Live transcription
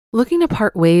Looking to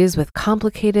part ways with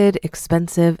complicated,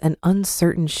 expensive, and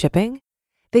uncertain shipping?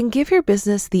 Then give your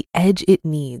business the edge it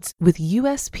needs with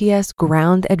USPS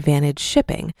Ground Advantage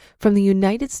shipping from the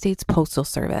United States Postal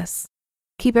Service.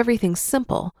 Keep everything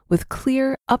simple with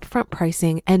clear, upfront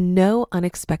pricing and no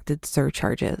unexpected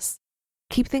surcharges.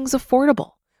 Keep things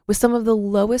affordable with some of the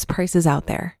lowest prices out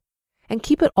there. And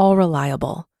keep it all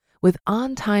reliable with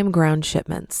on-time ground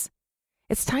shipments.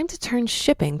 It's time to turn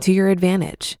shipping to your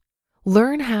advantage.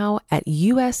 Learn how at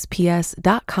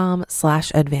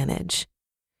USPS.com/advantage.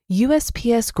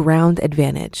 USPS Ground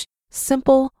Advantage.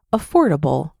 Simple,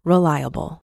 affordable,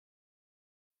 reliable.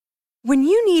 When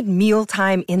you need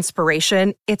mealtime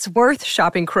inspiration, it's worth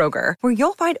shopping Kroger, where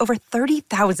you'll find over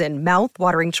 30,000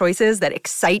 mouth-watering choices that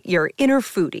excite your inner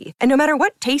foodie. And no matter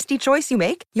what tasty choice you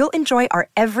make, you'll enjoy our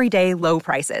everyday low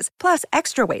prices, plus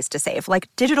extra ways to save, like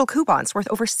digital coupons worth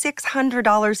over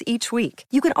 $600 each week.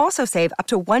 You can also save up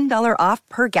to $1 off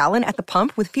per gallon at the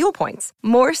pump with fuel points.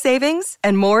 More savings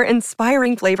and more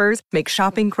inspiring flavors make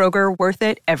shopping Kroger worth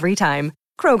it every time.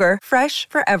 Kroger, fresh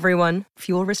for everyone.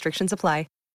 Fuel restrictions apply.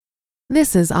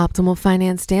 This is Optimal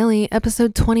Finance Daily,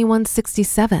 episode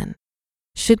 2167.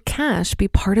 Should cash be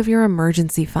part of your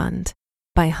emergency fund?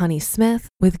 By Honey Smith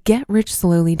with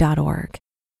GetRichSlowly.org.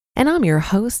 And I'm your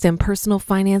host and personal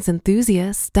finance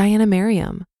enthusiast, Diana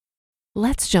Merriam.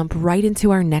 Let's jump right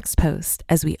into our next post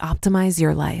as we optimize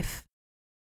your life.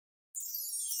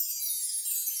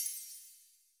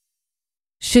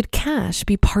 Should cash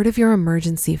be part of your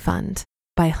emergency fund?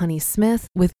 By Honey Smith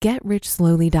with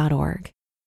GetRichSlowly.org.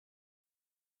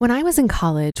 When I was in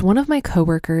college, one of my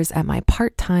coworkers at my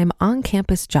part-time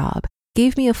on-campus job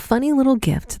gave me a funny little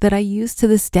gift that I use to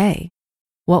this day.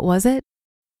 What was it?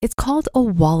 It's called a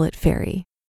wallet fairy.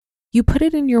 You put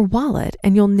it in your wallet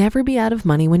and you'll never be out of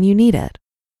money when you need it.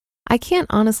 I can't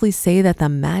honestly say that the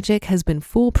magic has been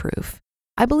foolproof.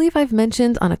 I believe I've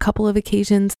mentioned on a couple of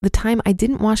occasions the time I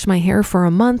didn't wash my hair for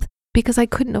a month because I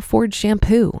couldn't afford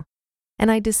shampoo. And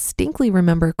I distinctly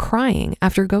remember crying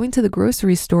after going to the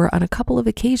grocery store on a couple of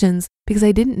occasions because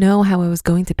I didn't know how I was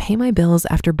going to pay my bills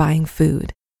after buying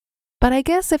food. But I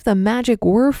guess if the magic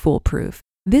were foolproof,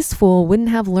 this fool wouldn't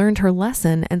have learned her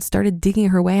lesson and started digging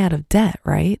her way out of debt,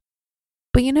 right?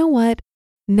 But you know what?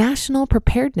 National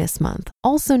Preparedness Month,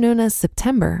 also known as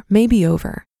September, may be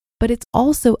over, but it's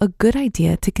also a good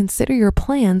idea to consider your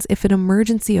plans if an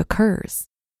emergency occurs.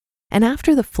 And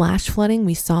after the flash flooding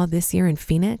we saw this year in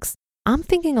Phoenix, I'm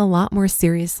thinking a lot more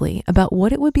seriously about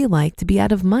what it would be like to be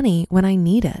out of money when I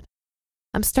need it.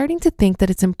 I'm starting to think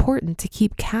that it's important to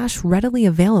keep cash readily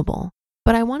available,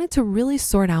 but I wanted to really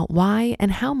sort out why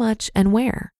and how much and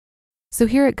where. So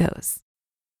here it goes.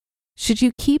 Should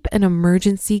you keep an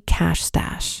emergency cash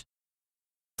stash?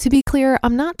 To be clear,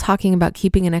 I'm not talking about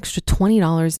keeping an extra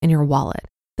 $20 in your wallet,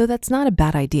 though that's not a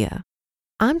bad idea.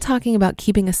 I'm talking about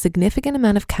keeping a significant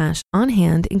amount of cash on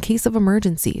hand in case of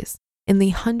emergencies, in the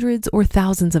hundreds or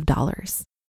thousands of dollars.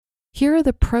 Here are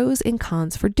the pros and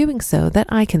cons for doing so that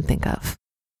I can think of.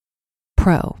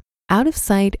 Pro, out of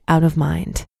sight, out of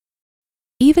mind.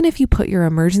 Even if you put your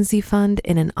emergency fund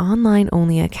in an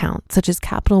online-only account, such as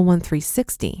Capital One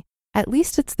 360, at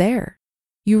least it's there.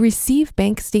 You receive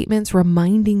bank statements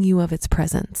reminding you of its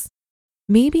presence.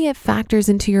 Maybe it factors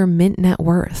into your mint net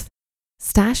worth.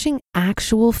 Stashing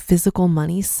actual physical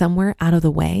money somewhere out of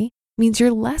the way means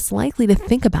you're less likely to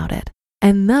think about it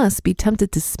and thus be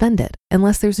tempted to spend it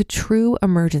unless there's a true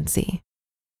emergency.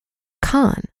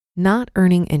 Con, not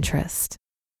earning interest.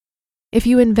 If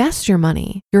you invest your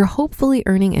money, you're hopefully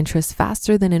earning interest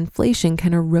faster than inflation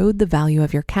can erode the value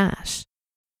of your cash.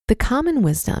 The common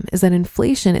wisdom is that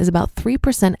inflation is about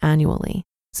 3% annually,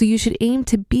 so you should aim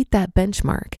to beat that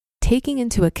benchmark, taking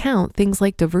into account things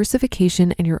like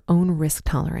diversification and your own risk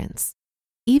tolerance.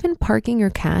 Even parking your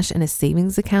cash in a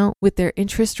savings account with their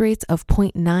interest rates of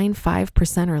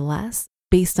 0.95% or less,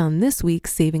 based on this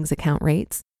week's savings account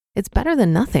rates, it's better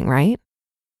than nothing, right?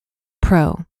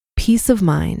 Pro, peace of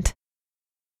mind.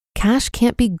 Cash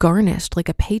can't be garnished like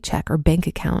a paycheck or bank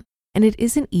account, and it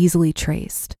isn't easily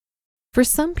traced. For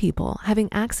some people, having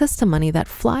access to money that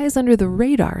flies under the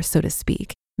radar, so to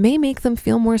speak, may make them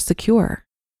feel more secure.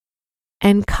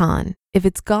 And con, if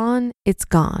it's gone, it's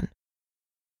gone.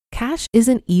 Cash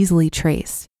isn't easily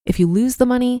traced. If you lose the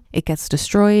money, it gets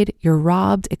destroyed, you're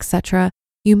robbed, etc.,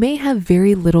 you may have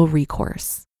very little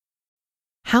recourse.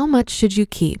 How much should you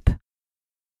keep?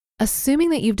 Assuming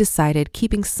that you've decided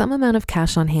keeping some amount of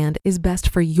cash on hand is best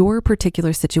for your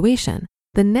particular situation,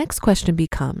 the next question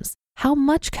becomes, how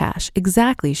much cash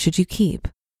exactly should you keep?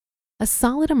 A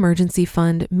solid emergency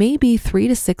fund may be 3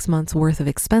 to 6 months worth of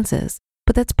expenses,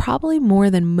 but that's probably more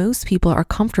than most people are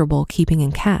comfortable keeping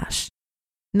in cash.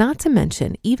 Not to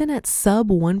mention, even at sub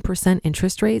 1%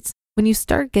 interest rates, when you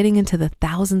start getting into the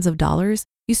thousands of dollars,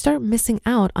 you start missing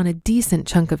out on a decent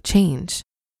chunk of change.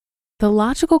 The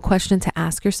logical question to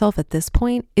ask yourself at this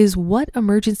point is, what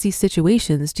emergency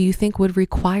situations do you think would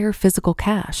require physical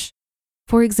cash?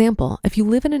 For example, if you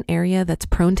live in an area that's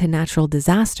prone to natural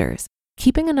disasters,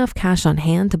 keeping enough cash on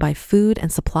hand to buy food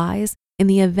and supplies in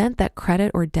the event that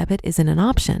credit or debit isn't an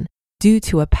option due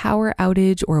to a power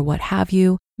outage or what have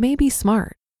you may be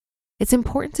smart. It's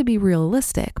important to be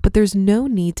realistic, but there's no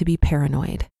need to be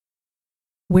paranoid.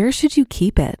 Where should you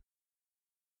keep it?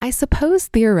 I suppose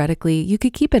theoretically you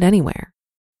could keep it anywhere.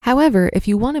 However, if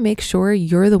you want to make sure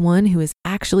you're the one who is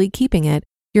actually keeping it,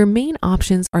 your main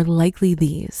options are likely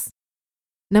these.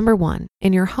 Number 1,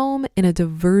 in your home in a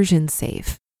diversion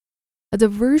safe. A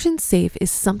diversion safe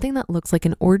is something that looks like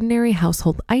an ordinary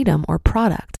household item or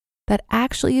product that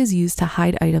actually is used to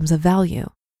hide items of value.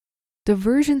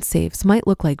 Diversion safes might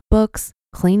look like books,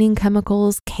 cleaning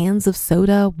chemicals, cans of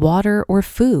soda, water, or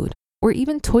food, or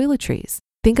even toiletries.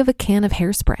 Think of a can of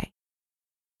hairspray.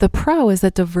 The pro is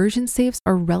that diversion safes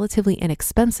are relatively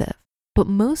inexpensive, but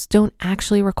most don't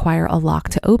actually require a lock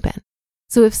to open.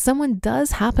 So if someone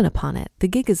does happen upon it, the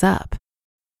gig is up.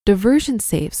 Diversion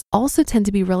safes also tend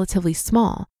to be relatively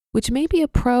small, which may be a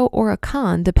pro or a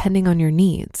con depending on your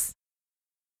needs.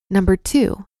 Number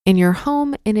 2, in your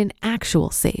home in an actual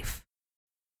safe.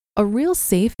 A real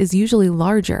safe is usually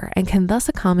larger and can thus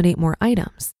accommodate more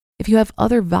items if you have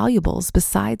other valuables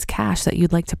besides cash that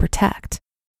you'd like to protect.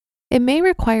 It may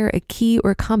require a key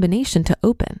or combination to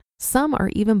open. Some are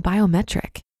even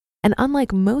biometric. And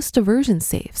unlike most diversion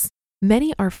safes,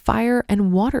 many are fire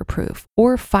and waterproof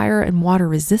or fire and water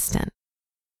resistant.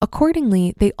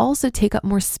 Accordingly, they also take up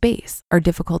more space, are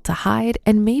difficult to hide,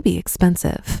 and may be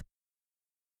expensive.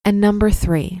 And number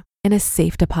 3, in a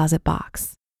safe deposit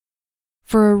box.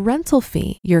 For a rental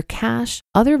fee, your cash,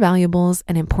 other valuables,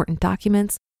 and important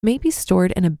documents may be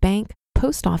stored in a bank,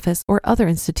 post office, or other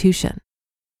institution.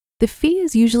 The fee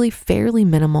is usually fairly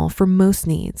minimal for most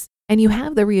needs, and you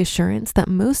have the reassurance that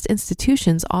most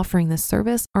institutions offering this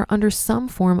service are under some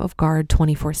form of guard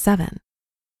 24/7.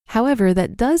 However,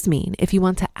 that does mean if you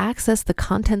want to access the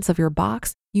contents of your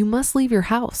box, you must leave your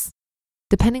house.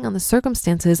 Depending on the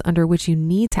circumstances under which you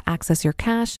need to access your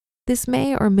cash, this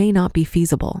may or may not be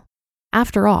feasible.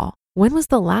 After all, when was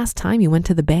the last time you went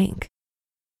to the bank?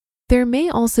 There may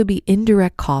also be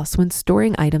indirect costs when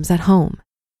storing items at home.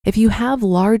 If you have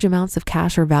large amounts of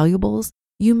cash or valuables,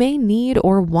 you may need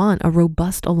or want a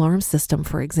robust alarm system,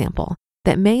 for example,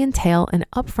 that may entail an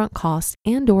upfront cost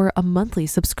and/or a monthly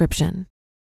subscription.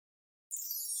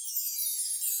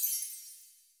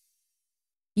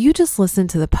 You just listened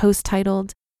to the post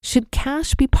titled, "Should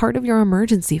Cash Be Part of Your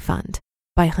Emergency Fund?"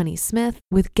 by Honey Smith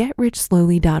with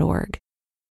GetRichSlowly.org.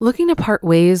 Looking to part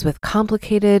ways with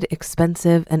complicated,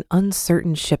 expensive, and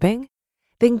uncertain shipping?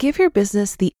 Then give your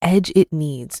business the edge it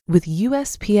needs with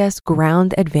USPS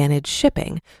Ground Advantage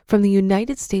shipping from the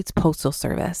United States Postal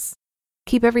Service.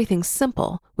 Keep everything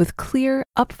simple with clear,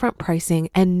 upfront pricing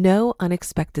and no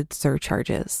unexpected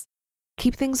surcharges.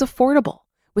 Keep things affordable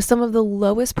with some of the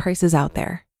lowest prices out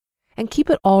there. And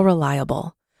keep it all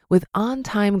reliable with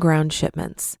on-time ground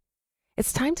shipments.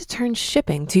 It's time to turn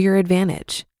shipping to your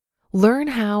advantage. Learn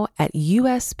how at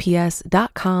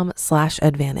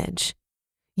USPS.com/advantage.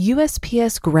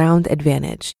 USPS Ground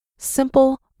Advantage.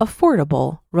 Simple,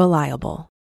 affordable,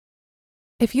 reliable.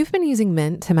 If you've been using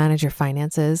Mint to manage your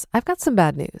finances, I've got some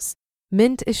bad news.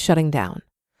 Mint is shutting down.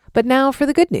 But now for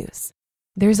the good news.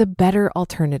 There's a better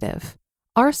alternative.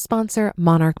 Our sponsor,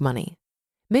 Monarch Money.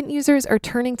 Mint users are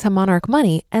turning to Monarch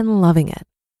Money and loving it.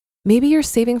 Maybe you're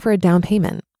saving for a down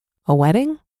payment, a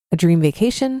wedding, a dream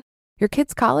vacation, your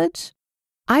kids' college?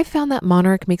 I found that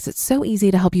Monarch makes it so easy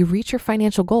to help you reach your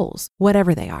financial goals,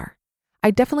 whatever they are.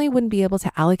 I definitely wouldn't be able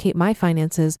to allocate my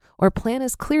finances or plan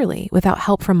as clearly without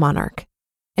help from Monarch.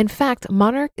 In fact,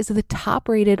 Monarch is the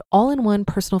top-rated all-in-one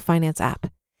personal finance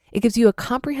app. It gives you a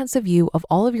comprehensive view of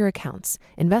all of your accounts,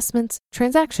 investments,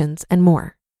 transactions, and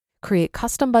more. Create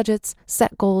custom budgets,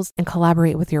 set goals, and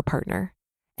collaborate with your partner.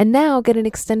 And now get an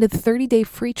extended 30-day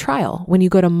free trial when you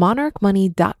go to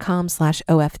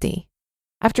monarchmoney.com/OFD.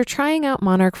 After trying out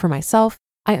Monarch for myself,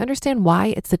 I understand why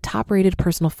it's the top-rated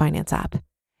personal finance app.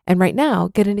 And right now,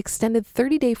 get an extended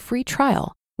 30-day free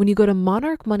trial when you go to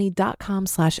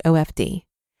monarchmoney.com/OFD.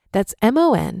 That's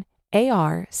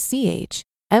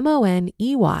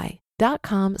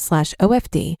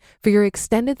monarchmoney.com/OFD for your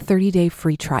extended 30-day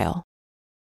free trial.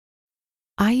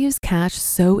 I use cash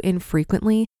so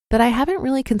infrequently that I haven't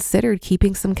really considered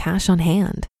keeping some cash on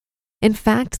hand. In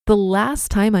fact, the last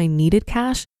time I needed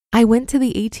cash I went to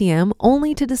the ATM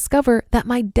only to discover that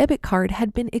my debit card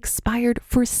had been expired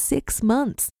for 6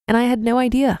 months, and I had no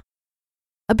idea.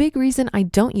 A big reason I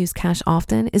don't use cash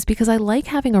often is because I like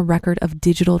having a record of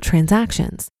digital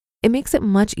transactions. It makes it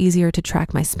much easier to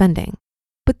track my spending.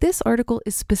 But this article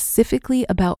is specifically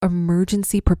about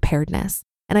emergency preparedness,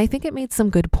 and I think it made some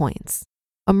good points.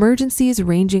 Emergencies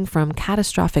ranging from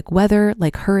catastrophic weather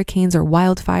like hurricanes or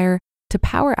wildfire to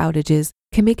power outages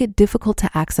can make it difficult to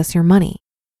access your money.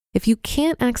 If you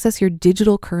can't access your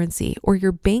digital currency or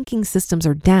your banking systems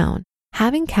are down,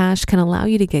 having cash can allow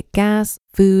you to get gas,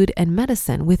 food, and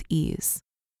medicine with ease.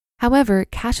 However,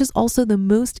 cash is also the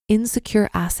most insecure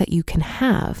asset you can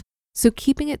have, so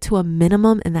keeping it to a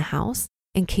minimum in the house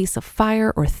in case of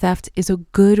fire or theft is a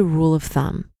good rule of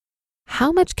thumb.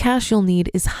 How much cash you'll need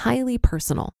is highly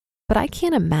personal, but I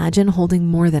can't imagine holding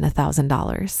more than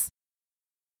 $1,000.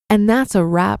 And that's a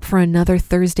wrap for another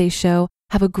Thursday show.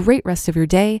 Have a great rest of your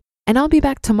day, and I'll be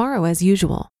back tomorrow as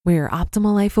usual, where your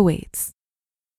optimal life awaits.